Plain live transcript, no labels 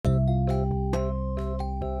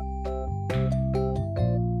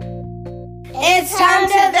It's time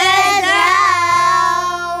to veg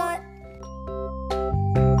out!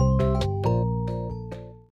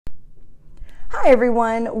 Hi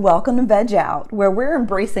everyone, welcome to Veg Out, where we're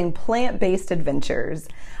embracing plant-based adventures.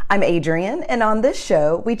 I'm Adrienne, and on this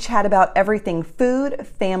show, we chat about everything food,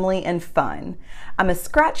 family, and fun. I'm a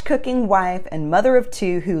scratch cooking wife and mother of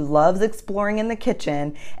two who loves exploring in the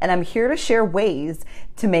kitchen, and I'm here to share ways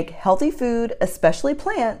to make healthy food, especially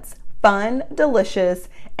plants, fun, delicious,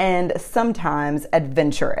 and sometimes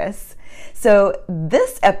adventurous. So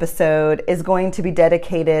this episode is going to be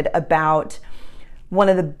dedicated about one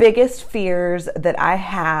of the biggest fears that I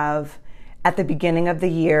have at the beginning of the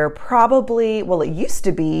year, probably, well, it used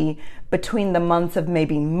to be between the months of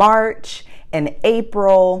maybe March and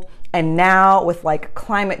April, and now with like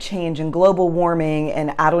climate change and global warming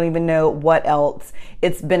and I don't even know what else,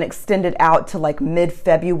 it's been extended out to like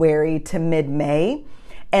mid-February to mid-May.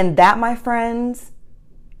 And that, my friends,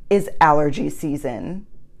 is allergy season.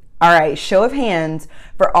 All right, show of hands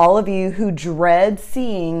for all of you who dread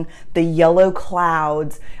seeing the yellow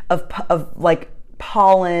clouds of like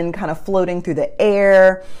pollen kind of floating through the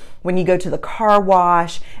air. When you go to the car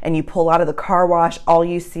wash and you pull out of the car wash, all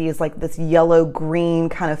you see is like this yellow-green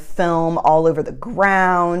kind of film all over the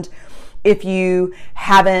ground. If you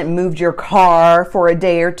haven't moved your car for a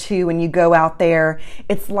day or two and you go out there,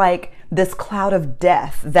 it's like this cloud of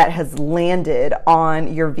death that has landed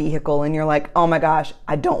on your vehicle and you're like, oh my gosh,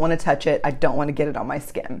 I don't want to touch it. I don't want to get it on my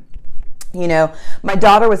skin. You know, my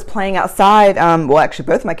daughter was playing outside. Well, actually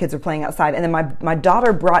both my kids were playing outside. And then my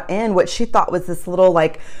daughter brought in what she thought was this little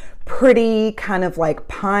like pretty kind of like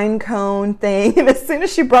pine cone thing. And as soon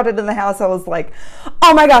as she brought it in the house, I was like,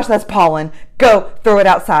 oh my gosh, that's pollen. Go throw it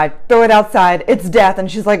outside. Throw it outside. It's death.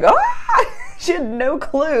 And she's like, oh, she had no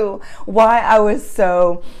clue why I was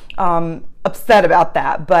so upset about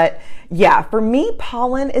that. But yeah, for me,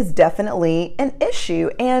 pollen is definitely an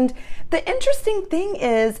issue. And the interesting thing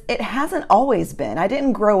is it hasn't always been. I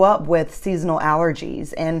didn't grow up with seasonal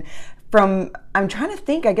allergies. And I'm trying to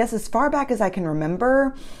think, I guess as far back as I can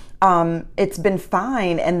remember, it's been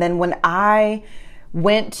fine. And then when I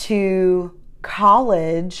went to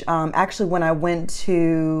college, actually when I went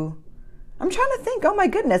to, I'm trying to think, oh my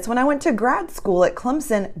goodness, when I went to grad school at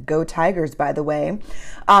Clemson, go Tigers, by the way,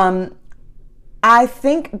 I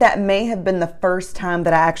think that may have been the first time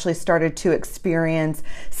that I actually started to experience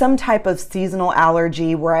some type of seasonal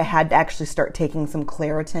allergy where I had to actually start taking some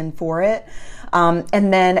Claritin for it.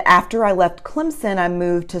 And then after I left Clemson, I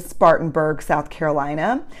moved to Spartanburg, South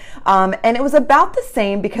Carolina. And it was about the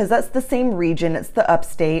same because that's the same region, it's the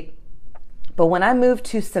upstate. But when I moved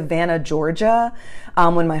to Savannah, Georgia,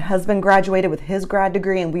 when my husband graduated with his grad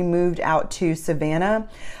degree and we moved out to Savannah,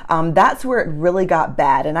 that's where it really got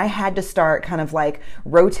bad. And I had to start kind of like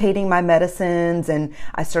rotating my medicines and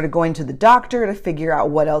I started going to the doctor to figure out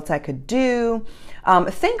what else I could do.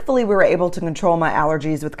 Thankfully, we were able to control my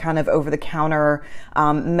allergies with kind of over-the-counter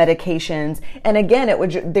medications. And again,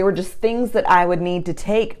 they were just things that I would need to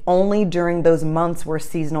take only during those months where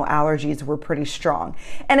seasonal allergies were pretty strong.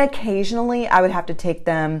 And occasionally, I would have to take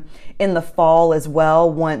them in the fall as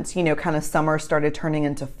well once, you know, kind of summer started turning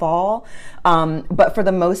into fall. But for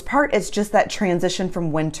the most part, it's just that transition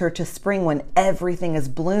from winter to spring when everything is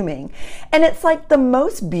blooming. And it's like the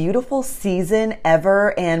most beautiful season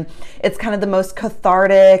ever. And it's kind of the most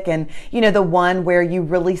cathartic and, you know, the one where you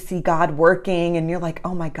really see God working and you're like,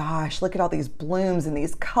 oh my gosh, look at all these blooms and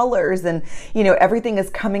these colors. And, you know, everything is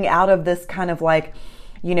coming out of this kind of like,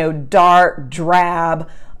 you know, dark, drab,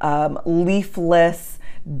 leafless,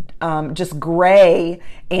 just gray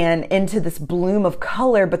and into this bloom of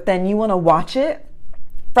color. But then you want to watch it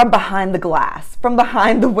from behind the glass, from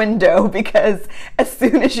behind the window, because as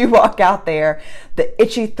soon as you walk out there, the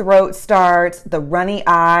itchy throat starts, the runny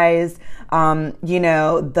eyes, you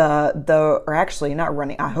know, or actually not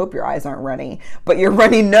runny, I hope your eyes aren't runny, but your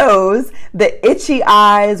runny nose, the itchy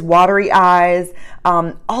eyes, watery eyes,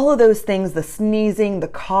 all of those things, the sneezing, the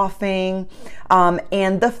coughing,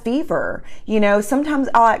 and the fever. You know, sometimes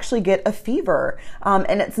I'll actually get a fever,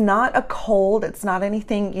 and it's not a cold, it's not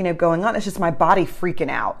anything, you know, going on, it's just my body freaking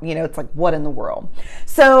out. You know, it's like, what in the world?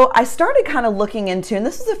 So I started kind of looking into, and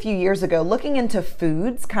this was a few years ago, looking into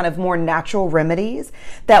foods, kind of more natural remedies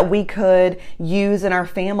that we could use in our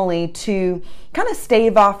family to kind of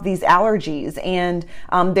stave off these allergies. And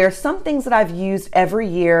there's some things that I've used every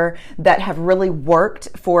year that have really worked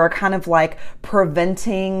for kind of like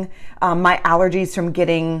preventing my allergies from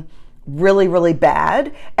getting really, really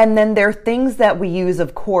bad. And then there are things that we use,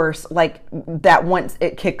 of course, like that once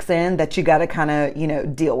it kicks in that you got to kind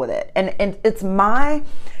of, deal with it. And it's my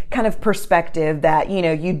kind of perspective that,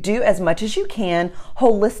 you do as much as you can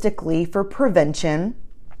holistically for prevention.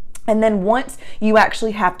 And then once you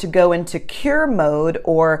actually have to go into cure mode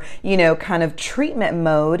or, kind of treatment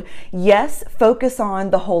mode, yes, focus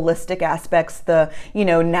on the holistic aspects, the,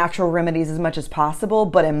 natural remedies as much as possible.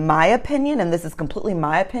 But in my opinion, and this is completely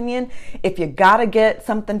my opinion, if you got to get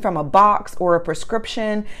something from a box or a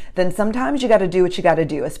prescription, then sometimes you got to do what you got to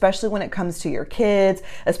do, especially when it comes to your kids,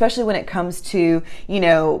 especially when it comes to,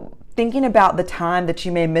 thinking about the time that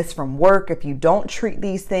you may miss from work if you don't treat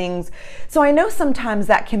these things. So I know sometimes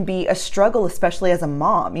that can be a struggle, especially as a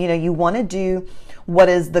mom. You want to do what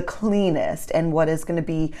is the cleanest and what is going to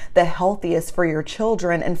be the healthiest for your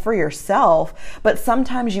children and for yourself. But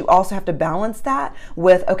sometimes you also have to balance that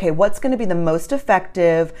with, okay, what's going to be the most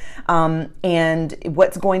effective and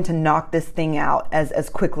what's going to knock this thing out as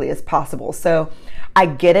quickly as possible. So I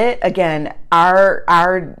get it. Again, our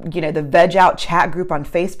the Veg Out chat group on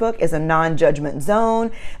Facebook is a non-judgment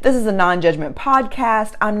zone. This is a non-judgment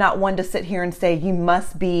podcast. I'm not one to sit here and say you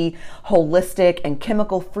must be holistic and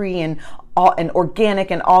chemical free and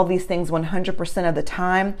organic and all these things 100% of the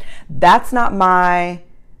time. That's not my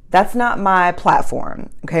platform.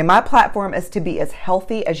 Okay. My platform is to be as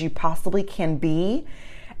healthy as you possibly can be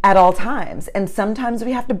at all times. And sometimes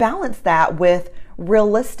we have to balance that with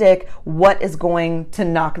realistic, what is going to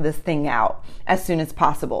knock this thing out as soon as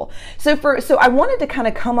possible. So I wanted to kind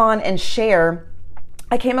of come on and share.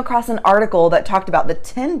 I came across an article that talked about the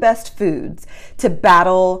 10 best foods to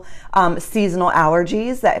battle seasonal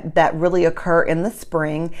allergies that really occur in the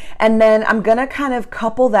spring. And then I'm going to kind of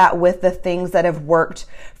couple that with the things that have worked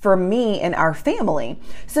for me and our family.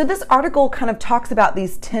 So this article kind of talks about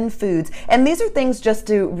these 10 foods, and these are things just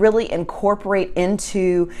to really incorporate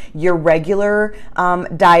into your regular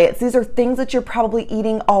diets. These are things that you're probably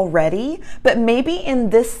eating already, but maybe in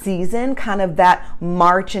this season, kind of that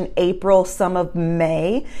March and April, some of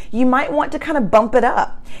May, you might want to kind of bump it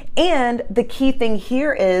up. And the key thing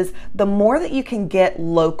here is the more that you can get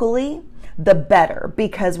locally, the better,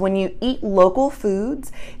 because when you eat local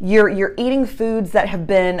foods, you're eating foods that have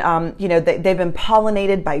been, they've been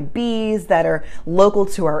pollinated by bees that are local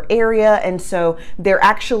to our area. And so they're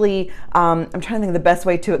actually, I'm trying to think of the best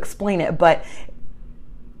way to explain it, but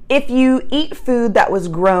if you eat food that was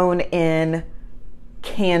grown in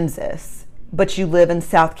Kansas, but you live in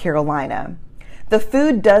South Carolina, the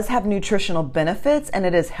food does have nutritional benefits and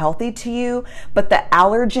it is healthy to you, but the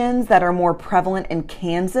allergens that are more prevalent in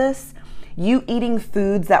Kansas, you eating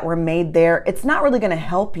foods that were made there, it's not really going to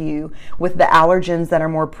help you with the allergens that are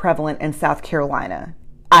more prevalent in South Carolina.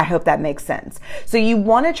 I hope that makes sense. So you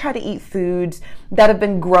want to try to eat foods that have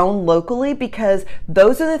been grown locally, because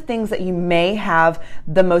those are the things that you may have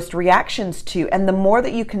the most reactions to. And the more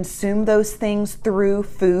that you consume those things through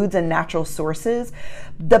foods and natural sources,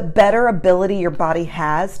 the better ability your body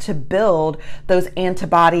has to build those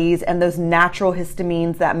antibodies and those natural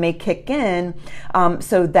histamines that may kick in,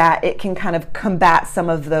 so that it can kind of combat some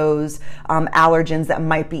of those allergens that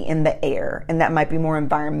might be in the air and that might be more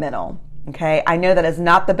environmental. Okay, I know that is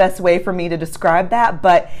not the best way for me to describe that,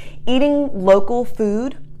 but eating local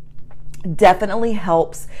food definitely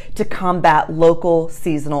helps to combat local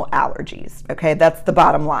seasonal allergies. Okay, that's the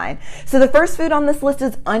bottom line. So the first food on this list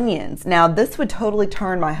is onions. Now, this would totally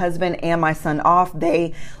turn my husband and my son off.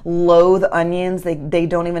 They loathe onions. They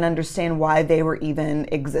don't even understand why they were even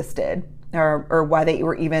existed. Or why they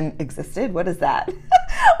were even existed. What is that?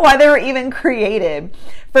 Why they were even created.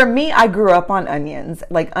 For me, I grew up on onions,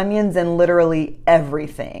 like onions in literally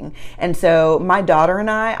everything. And so my daughter and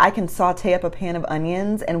I can saute up a pan of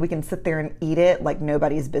onions and we can sit there and eat it like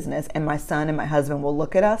nobody's business. And my son and my husband will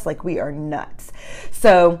look at us like we are nuts.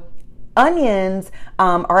 So onions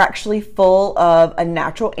are actually full of a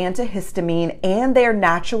natural antihistamine, and they are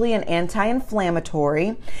naturally an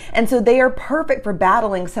anti-inflammatory. And so they are perfect for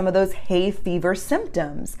battling some of those hay fever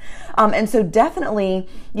symptoms. And so definitely,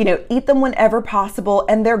 eat them whenever possible.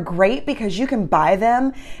 And they're great because you can buy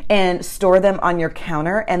them and store them on your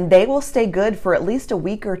counter, and they will stay good for at least a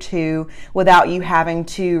week or two without you having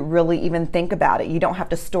to really even think about it. You don't have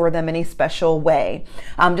to store them any special way.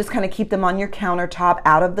 Just kind of keep them on your countertop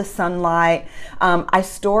out of the sunlight. I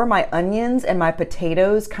store my onions and my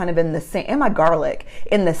potatoes kind of in the same, and my garlic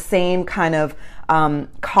in the same kind of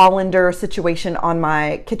colander situation on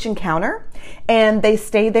my kitchen counter, and they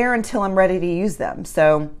stay there until I'm ready to use them.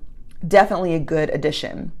 So definitely a good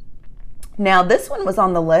addition. Now, this one was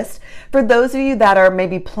on the list for those of you that are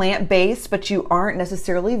maybe plant-based, but you aren't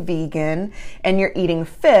necessarily vegan and you're eating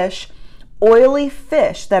fish. Oily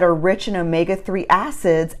fish that are rich in omega-3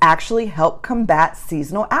 acids actually help combat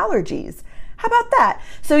seasonal allergies. How about that?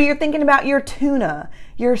 So you're thinking about your tuna,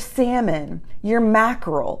 your salmon, your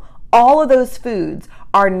mackerel. All of those foods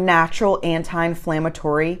are natural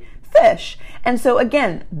anti-inflammatory fish. And so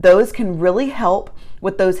again, those can really help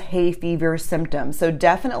with those hay fever symptoms. So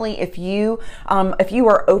definitely if you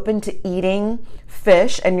are open to eating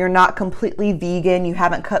fish and you're not completely vegan, you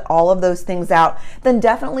haven't cut all of those things out, then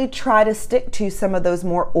definitely try to stick to some of those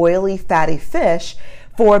more oily, fatty fish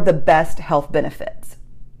for the best health benefits.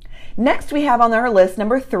 Next, we have on our list,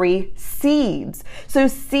 number 3, seeds. So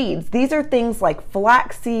seeds, these are things like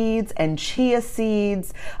flax seeds and chia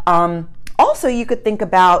seeds. Also, you could think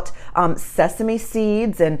about sesame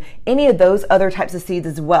seeds and any of those other types of seeds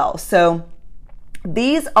as well. So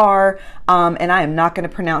these are, and I am not going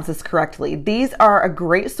to pronounce this correctly, these are a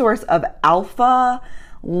great source of alpha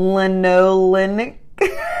linolenic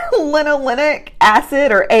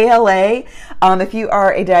acid, or ALA. If you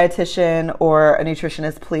are a dietitian or a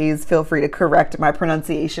nutritionist, please feel free to correct my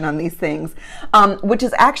pronunciation on these things, which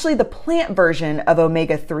is actually the plant version of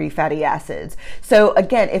omega-3 fatty acids. So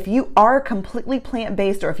again, if you are completely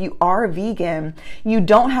plant-based or if you are vegan, you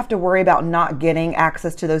don't have to worry about not getting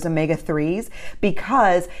access to those omega-3s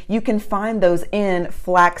because you can find those in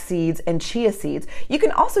flax seeds and chia seeds. You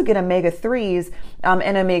can also get omega-3s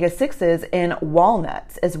and omega-6s in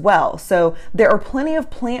walnuts as well. So there are plenty of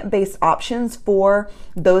plant-based options for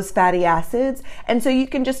those fatty acids, and so you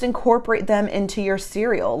can just incorporate them into your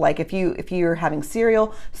cereal. Like if you're having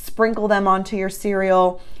cereal, sprinkle them onto your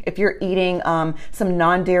cereal. If you're eating some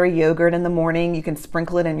non-dairy yogurt in the morning, you can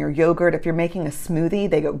sprinkle it in your yogurt. If you're making a smoothie,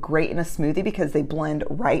 they go great in a smoothie because they blend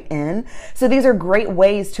right in. So these are great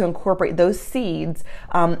ways to incorporate those seeds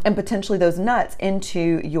and potentially those nuts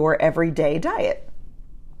into your everyday diet.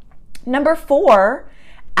 Number 4,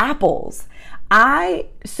 apples. I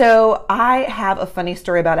have a funny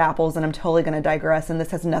story about apples, and I'm totally going to digress, and this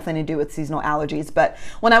has nothing to do with seasonal allergies, but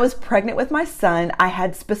when I was pregnant with my son, I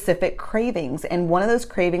had specific cravings, and one of those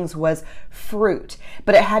cravings was fruit,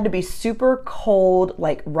 but it had to be super cold,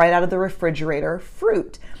 like right out of the refrigerator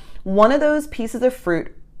fruit. One of those pieces of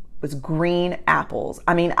fruit was green apples.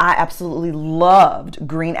 I mean, I absolutely loved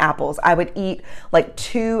green apples. I would eat like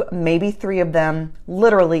 2, maybe 3 of them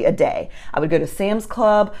literally a day. I would go to Sam's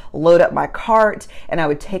Club, load up my cart, and I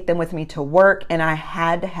would take them with me to work, and I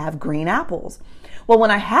had to have green apples. Well,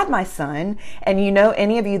 when I had my son, and you know,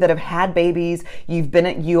 any of you that have had babies,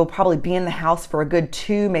 you'll probably be in the house for a good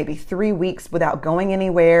 2, maybe 3 weeks without going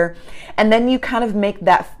anywhere. And then you kind of make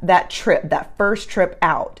that first trip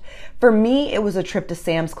out. For me, it was a trip to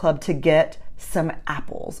Sam's Club to get some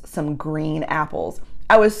apples, some green apples.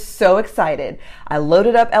 I was so excited. I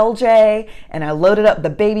loaded up LJ and I loaded up the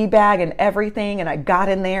baby bag and everything, and I got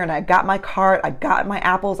in there and I got my cart, I got my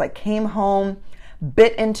apples, I came home,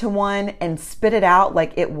 bit into one and spit it out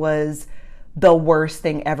like it was the worst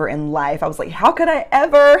thing ever in life. I was like, how could I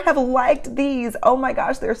ever have liked these? Oh my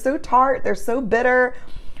gosh, they're so tart, they're so bitter.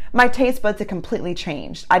 My taste buds had completely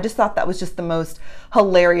changed. I just thought that was just the most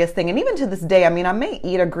hilarious thing. And even to this day, I mean, I may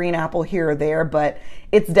eat a green apple here or there, but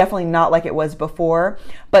it's definitely not like it was before.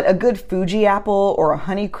 But a good Fuji apple or a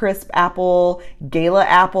Honeycrisp apple, Gala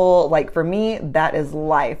apple, like for me, that is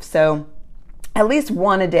life. So at least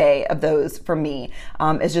one a day of those for me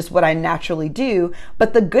is just what I naturally do.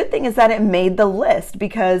 But the good thing is that it made the list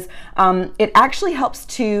because it actually helps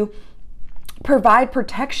to provide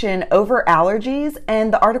protection over allergies,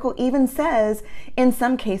 and the article even says in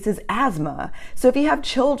some cases asthma. So if you have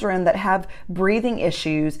children that have breathing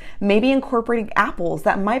issues, maybe incorporating apples,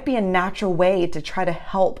 that might be a natural way to try to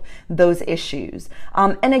help those issues.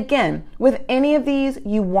 And again, with any of these,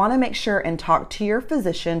 you want to make sure and talk to your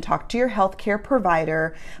physician, talk to your healthcare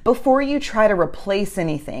provider before you try to replace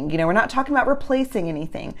anything. You know, we're not talking about replacing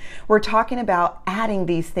anything. We're talking about adding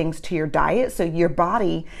these things to your diet so your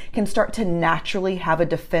body can start to naturally have a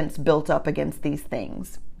defense built up against these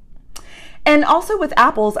things. And also with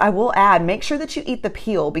apples, I will add, make sure that you eat the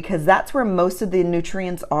peel because that's where most of the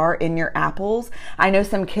nutrients are in your apples. I know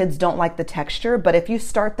some kids don't like the texture, but if you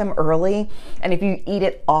start them early and if you eat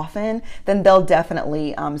it often, then they'll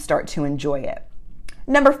definitely start to enjoy it.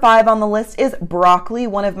 Number 5 on the list is broccoli,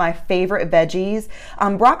 one of my favorite veggies.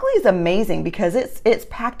 Broccoli is amazing because it's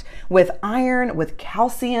packed with iron, with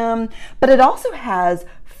calcium, but it also has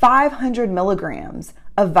 500 milligrams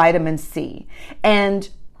of vitamin C. And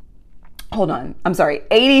hold on, I'm sorry,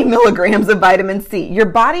 80 milligrams of vitamin C. Your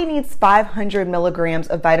body needs 500 milligrams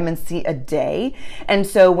of vitamin C a day. And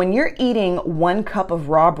so when you're eating 1 cup of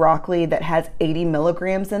raw broccoli that has 80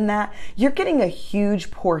 milligrams in that, you're getting a huge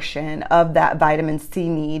portion of that vitamin C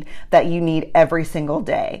need that you need every single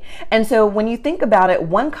day. And so when you think about it,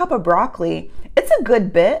 1 cup of broccoli, it's a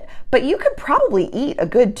good bit, but you could probably eat a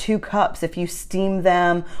good 2 cups if you steam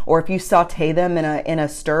them or if you saute them in a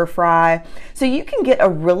stir fry. So you can get a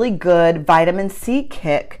really good vitamin C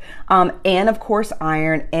kick, and of course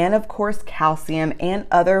iron, and of course calcium, and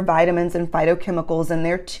other vitamins and phytochemicals in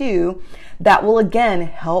there too that will again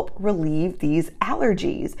help relieve these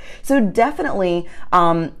allergies. So definitely,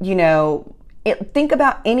 think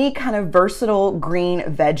about any kind of versatile green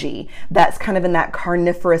veggie that's kind of in that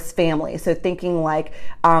carnivorous family. So thinking like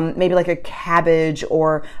maybe like a cabbage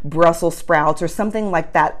or Brussels sprouts or something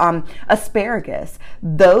like that. Asparagus.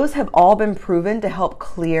 Those have all been proven to help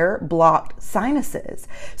clear blocked sinuses.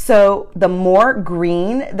 So the more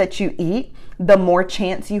green that you eat, the more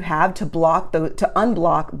chance you have to unblock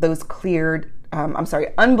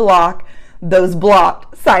those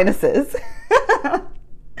blocked sinuses.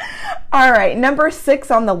 All right, number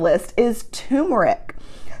 6 on the list is turmeric.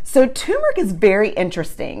 So turmeric is very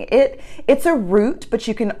interesting. It's a root, but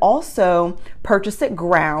you can also purchase it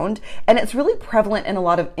ground, and it's really prevalent in a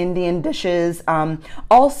lot of Indian dishes. I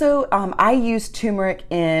use turmeric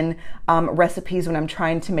in recipes when I'm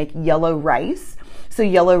trying to make yellow rice. So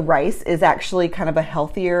yellow rice is actually kind of a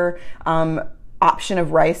healthier option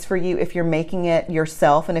of rice for you if you're making it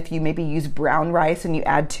yourself, and if you maybe use brown rice and you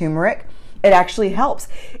add turmeric, it actually helps.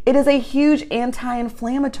 It is a huge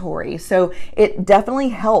anti-inflammatory, so it definitely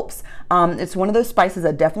helps. It's one of those spices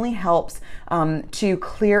that definitely helps to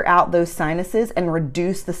clear out those sinuses and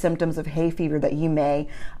reduce the symptoms of hay fever that you may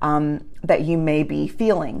be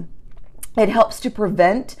feeling. It helps to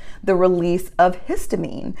prevent the release of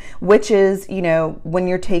histamine, which is, when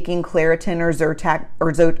you're taking Claritin or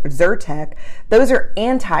Zyrtec, those are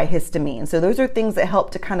antihistamine. So those are things that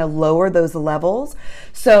help to kind of lower those levels.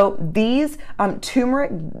 So these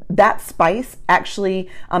turmeric, that spice actually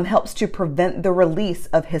helps to prevent the release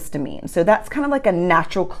of histamine. So that's kind of like a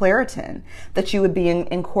natural Claritin that you would be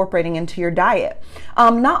incorporating into your diet.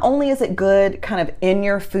 Not only is it good kind of in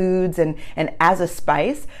your foods and as a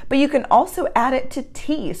spice, but you can also add it to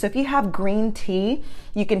tea. So if you have green tea,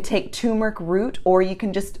 you can take turmeric root, or you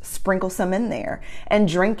can just sprinkle some in there and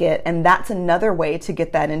drink it. And that's another way to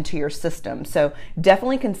get that into your system. So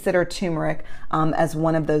definitely consider turmeric as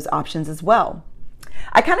one of those options as well.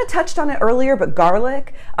 I kind of touched on it earlier, but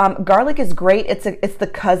garlic is great. It's the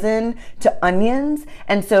cousin to onions.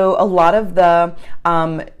 And so a lot of the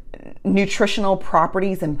nutritional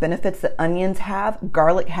properties and benefits that onions have,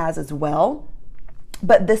 garlic has as well.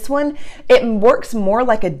 But this one, it works more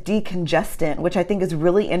like a decongestant, which I think is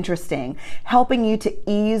really interesting, helping you to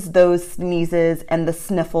ease those sneezes and the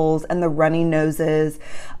sniffles and the runny noses.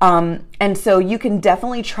 And so you can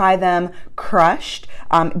definitely try them crushed.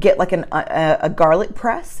 Get like a garlic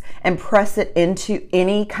press and press it into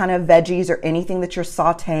any kind of veggies or anything that you're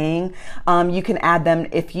sauteing. You can add them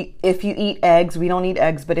if you eat eggs. We don't eat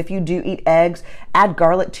eggs, but if you do eat eggs, add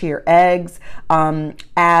garlic to your eggs.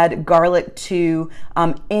 Add garlic to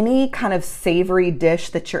any kind of savory dish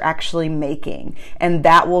that you're actually making, and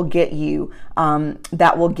that will get you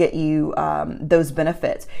those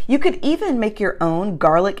benefits. You could even make your own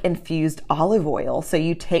garlic infused olive oil. So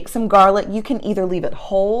you take some garlic, you can either leave it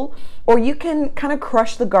whole, or you can kind of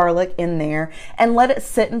crush the garlic in there and let it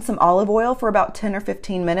sit in some olive oil for about 10 or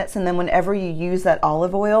 15 minutes. And then whenever you use that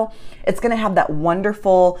olive oil, it's going to have that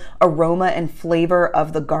wonderful aroma and flavor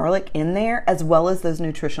of the garlic in there, as well as those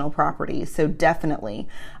nutritional properties. So definitely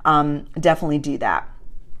do that.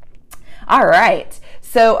 All right.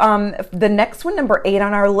 So the next one, number 8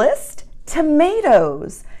 on our list,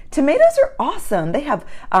 tomatoes. Tomatoes are awesome. They have,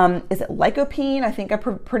 is it lycopene? I think I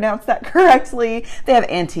pronounced that correctly. They have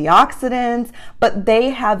antioxidants, but they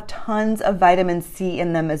have tons of vitamin C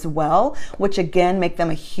in them as well, which again make them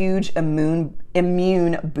a huge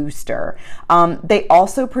immune booster. They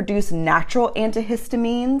also produce natural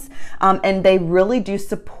antihistamines, and they really do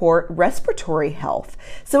support respiratory health.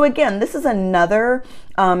 So again, this is another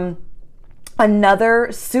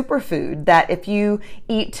superfood that if you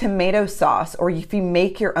eat tomato sauce, or if you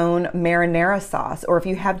make your own marinara sauce, or if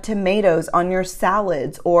you have tomatoes on your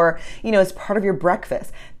salads, or as part of your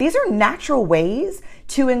breakfast, these are natural ways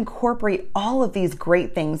to incorporate all of these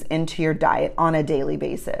great things into your diet on a daily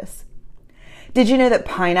basis. Did you know that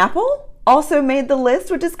pineapple also made the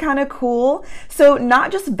list, which is kind of cool? So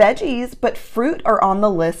not just veggies, but fruit are on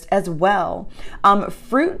the list as well.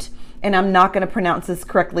 Fruit and I'm not going to pronounce this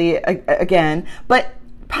correctly again, but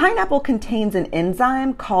pineapple contains an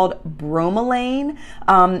enzyme called bromelain,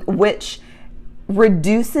 which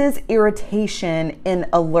reduces irritation in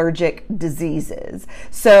allergic diseases.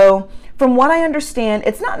 So from what I understand,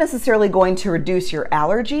 it's not necessarily going to reduce your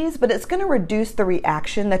allergies, but it's going to reduce the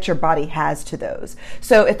reaction that your body has to those.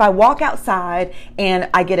 So if I walk outside and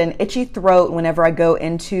I get an itchy throat whenever I go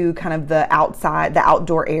into kind of the outside, the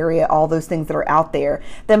outdoor area, all those things that are out there,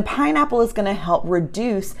 then pineapple is going to help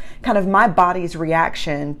reduce kind of my body's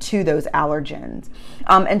reaction to those allergens.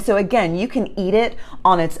 And so again, you can eat it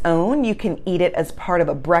on its own. You can eat it as part of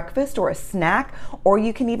a breakfast or a snack, or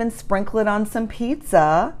you can even sprinkle it on some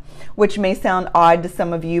pizza, which may sound odd to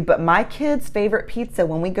some of you, but my kids' favorite pizza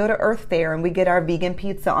when we go to Earth Fare and we get our vegan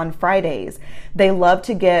pizza on Fridays, they love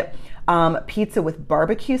to get pizza with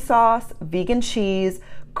barbecue sauce, vegan cheese,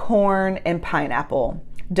 corn, and pineapple.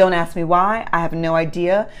 Don't ask me why, I have no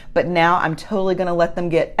idea, but now I'm totally going to let them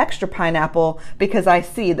get extra pineapple because I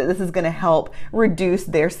see that this is going to help reduce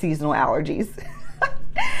their seasonal allergies.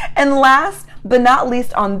 And last but not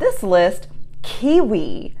least on this list,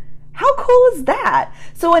 kiwi. How cool is that?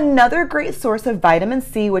 So another great source of vitamin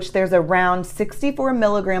C, which there's around 64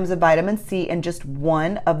 milligrams of vitamin C in just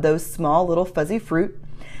one of those small little fuzzy fruit.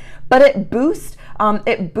 But it boosts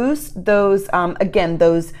those, again,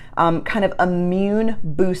 those kind of immune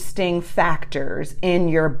boosting factors in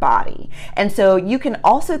your body. And so you can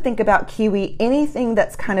also think about kiwi, anything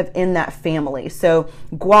that's kind of in that family. So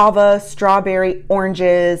guava, strawberry,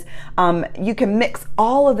 oranges, you can mix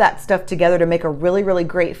all of that stuff together to make a really, really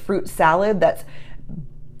great fruit salad that's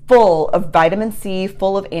full of vitamin C,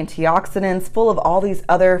 full of antioxidants, full of all these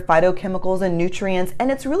other phytochemicals and nutrients,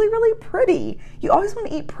 and it's really, really pretty. You always want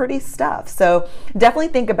to eat pretty stuff, so definitely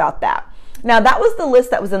think about that. Now, that was the list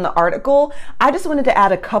that was in the article. I just wanted to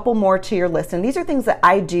add a couple more to your list, and these are things that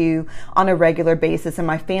I do on a regular basis and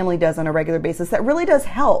my family does on a regular basis that really does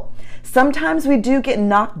help. Sometimes we do get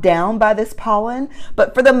knocked down by this pollen,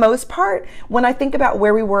 but for the most part, when I think about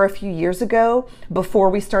where we were a few years ago before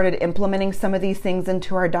we started implementing some of these things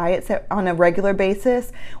into our diets on a regular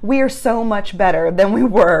basis, we are so much better than we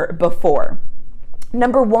were before.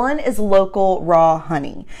 Number one is local raw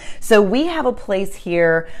honey. So we have a place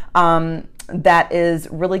here that is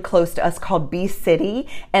really close to us called Bee City,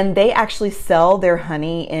 and they actually sell their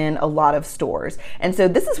honey in a lot of stores. And so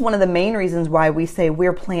this is one of the main reasons why we say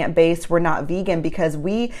we're plant-based, we're not vegan, because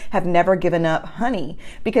we have never given up honey.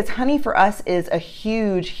 Because honey for us is a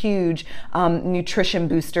huge nutrition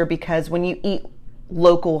booster, because when you eat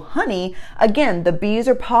local honey, again, the bees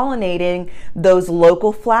are pollinating those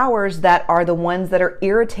local flowers that are the ones that are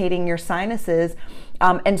irritating your sinuses.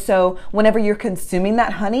 And so whenever you're consuming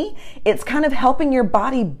that honey, it's kind of helping your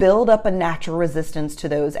body build up a natural resistance to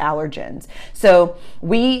those allergens. So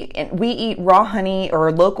we eat raw honey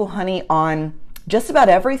or local honey on just about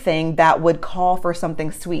everything that would call for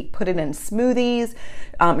something sweet. Put it in smoothies,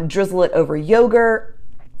 drizzle it over yogurt.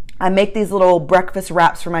 I make these little breakfast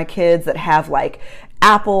wraps for my kids that have like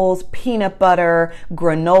apples, peanut butter,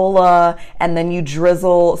 granola, and then you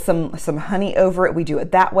drizzle some honey over it. We do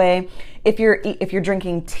it that way. If you're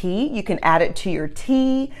drinking tea, you can add it to your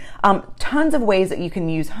tea. Tons of ways that you can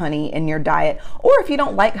use honey in your diet. Or if you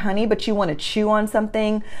don't like honey but you want to chew on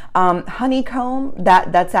something, honeycomb,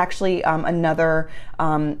 that's actually another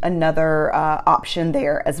option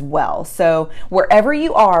there as well. So wherever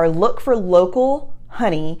you are, look for local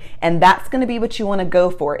honey, and that's going to be what you want to go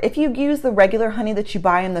for. If you use the regular honey that you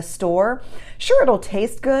buy in the store, sure, it'll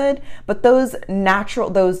taste good, but those natural,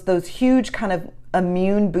 those huge kind of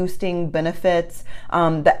immune boosting benefits,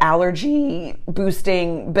 the allergy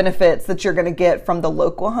boosting benefits that you're going to get from the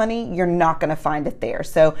local honey, you're not going to find it there.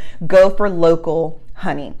 So go for local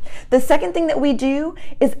honey. The second thing that we do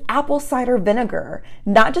is apple cider vinegar.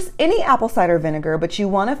 Not just any apple cider vinegar, but you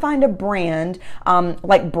want to find a brand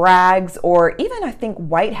like Bragg's, or even I think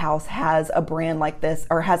White House has a brand like this,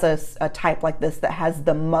 or has a type like this that has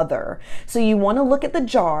the mother. So you want to look at the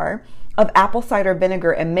jar of apple cider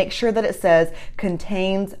vinegar and make sure that it says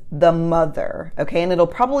contains the mother, okay? And it'll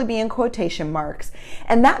probably be in quotation marks.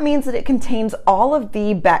 And that means that it contains all of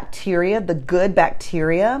the bacteria, the good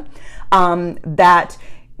bacteria that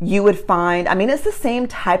you would find. I mean, it's the same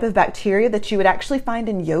type of bacteria that you would actually find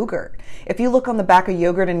in yogurt. If you look on the back of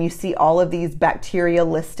yogurt and you see all of these bacteria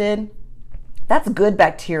listed, that's good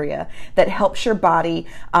bacteria that helps your body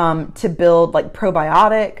to build like the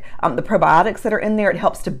probiotics that are in there. It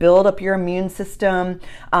helps to build up your immune system,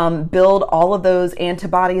 build all of those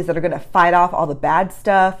antibodies that are going to fight off all the bad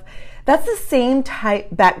stuff. That's the same type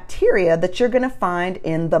bacteria that you're going to find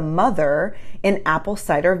in the mother in apple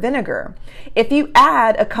cider vinegar. If you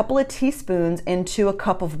add a couple of teaspoons into a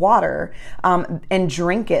cup of water and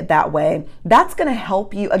drink it that way, that's going to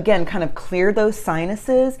help you, again, kind of clear those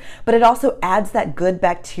sinuses, but it also adds that good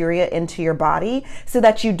bacteria into your body so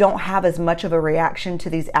that you don't have as much of a reaction to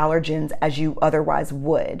these allergens as you otherwise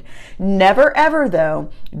would. Never ever, though,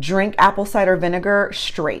 drink apple cider vinegar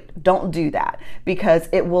straight. Don't do that, because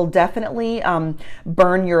it will definitely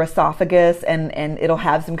burn your esophagus and it'll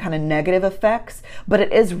have some kind of negative effects. But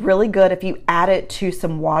it is really good if you add it to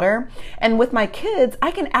some water. And with my kids,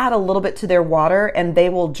 I can add a little bit to their water and they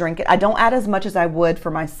will drink it. I don't add as much as I would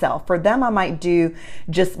for myself. For them, I might do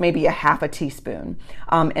just maybe a half a teaspoon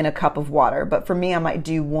in a cup of water. But for me, I might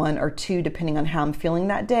do 1 or 2 depending on how I'm feeling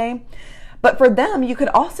that day. But for them, you could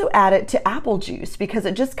also add it to apple juice, because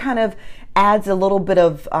it just kind of adds a little bit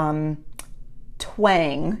of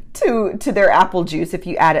twang to their apple juice if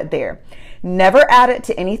you add it there. Never add it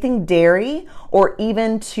to anything dairy or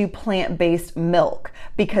even to plant-based milk,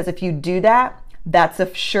 because if you do that, that's a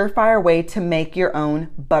surefire way to make your own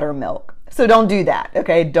buttermilk. So don't do that,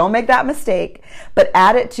 okay? Don't make that mistake, but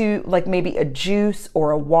add it to like maybe a juice or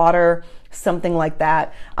a water, something like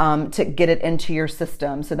that, to get it into your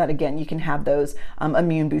system so that, again, you can have those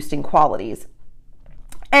immune boosting qualities.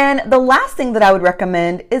 And the last thing that I would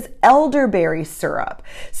recommend is elderberry syrup.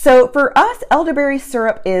 So for us, elderberry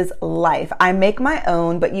syrup is life. I make my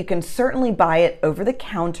own, but you can certainly buy it over the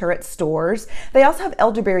counter at stores. They also have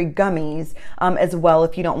elderberry gummies as well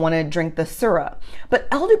if you don't want to drink the syrup. But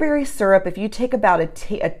elderberry syrup, if you take about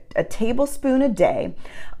a tablespoon a day,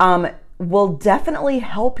 will definitely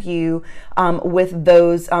help you with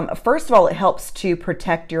those. First of all, it helps to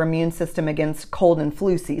protect your immune system against cold and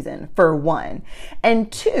flu season, for one.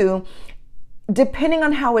 And two, depending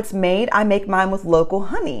on how it's made, I make mine with local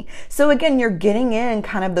honey. So again, you're getting in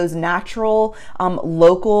kind of those natural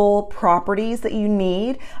local properties that you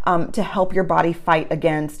need to help your body fight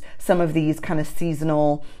against some of these kind of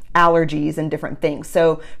seasonal allergies and different things.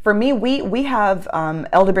 So for me, we have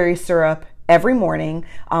elderberry syrup every morning,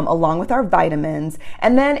 along with our vitamins.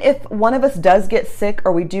 And then if one of us does get sick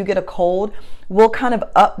or we do get a cold, we'll kind of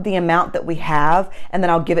up the amount that we have, and then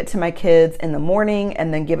I'll give it to my kids in the morning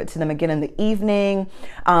and then give it to them again in the evening.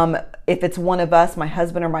 If it's one of us, my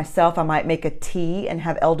husband or myself, I might make a tea and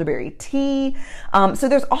have elderberry tea. So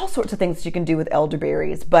there's all sorts of things that you can do with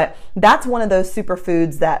elderberries, but that's one of those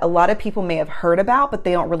superfoods that a lot of people may have heard about, but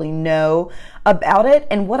they don't really know about it.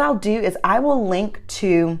 And what I'll do is I will link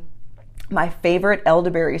to my favorite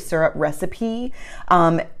elderberry syrup recipe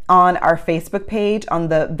on our Facebook page, on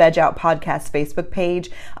the Veg Out Podcast Facebook page,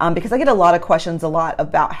 because I get a lot of questions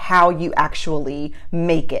about how you actually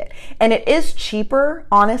make it. And it is cheaper,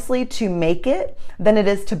 honestly, to make it than it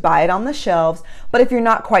is to buy it on the shelves. But if you're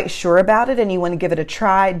not quite sure about it and you want to give it a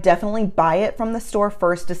try, definitely buy it from the store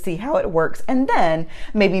first to see how it works, and then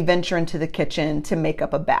maybe venture into the kitchen to make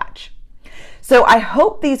up a batch. So I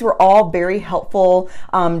hope these were all very helpful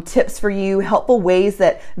tips for you, helpful ways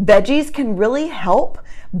that veggies can really help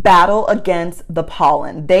battle against the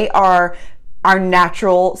pollen. They are our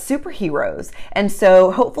natural superheroes. And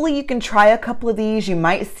so hopefully you can try a couple of these. You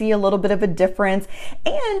might see a little bit of a difference,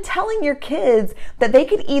 and telling your kids that they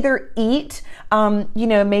could either eat,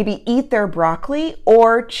 maybe eat their broccoli,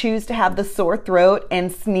 or choose to have the sore throat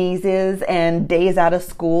and sneezes and days out of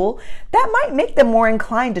school. That might make them more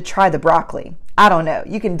inclined to try the broccoli. I don't know.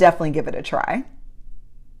 You can definitely give it a try.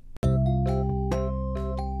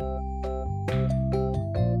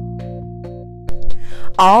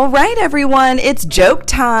 All right, everyone, it's joke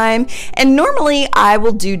time. And normally I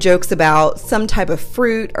will do jokes about some type of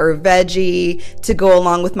fruit or veggie to go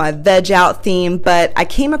along with my Veg Out theme, but I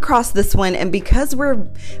came across this one, and because we're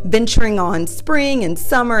venturing on spring and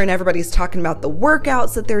summer and everybody's talking about the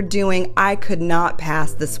workouts that they're doing, I could not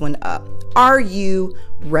pass this one up. Are you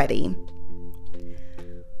ready?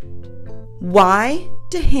 Why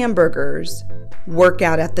do hamburgers work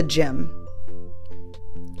out at the gym?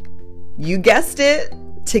 You guessed it,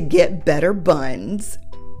 to get better buns.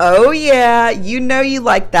 Oh yeah, you know you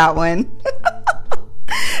like that one.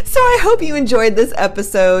 So I hope you enjoyed this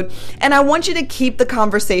episode, and I want you to keep the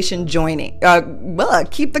conversation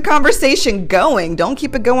keep the conversation going. Don't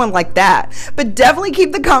keep it going like that, but definitely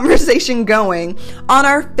keep the conversation going on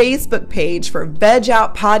our Facebook page for Veg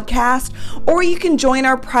Out Podcast, or you can join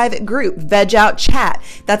our private group, Veg Out Chat.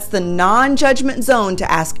 That's the non-judgment zone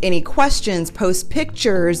to ask any questions, post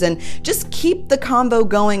pictures, and just keep the convo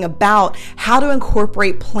going about how to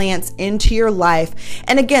incorporate plants into your life.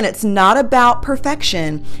 And again, it's not about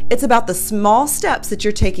perfection. It's It's about the small steps that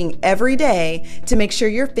you're taking every day to make sure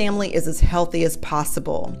your family is as healthy as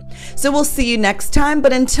possible. So we'll see you next time,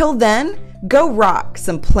 but until then, go rock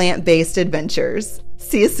some plant-based adventures.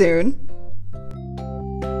 See you soon.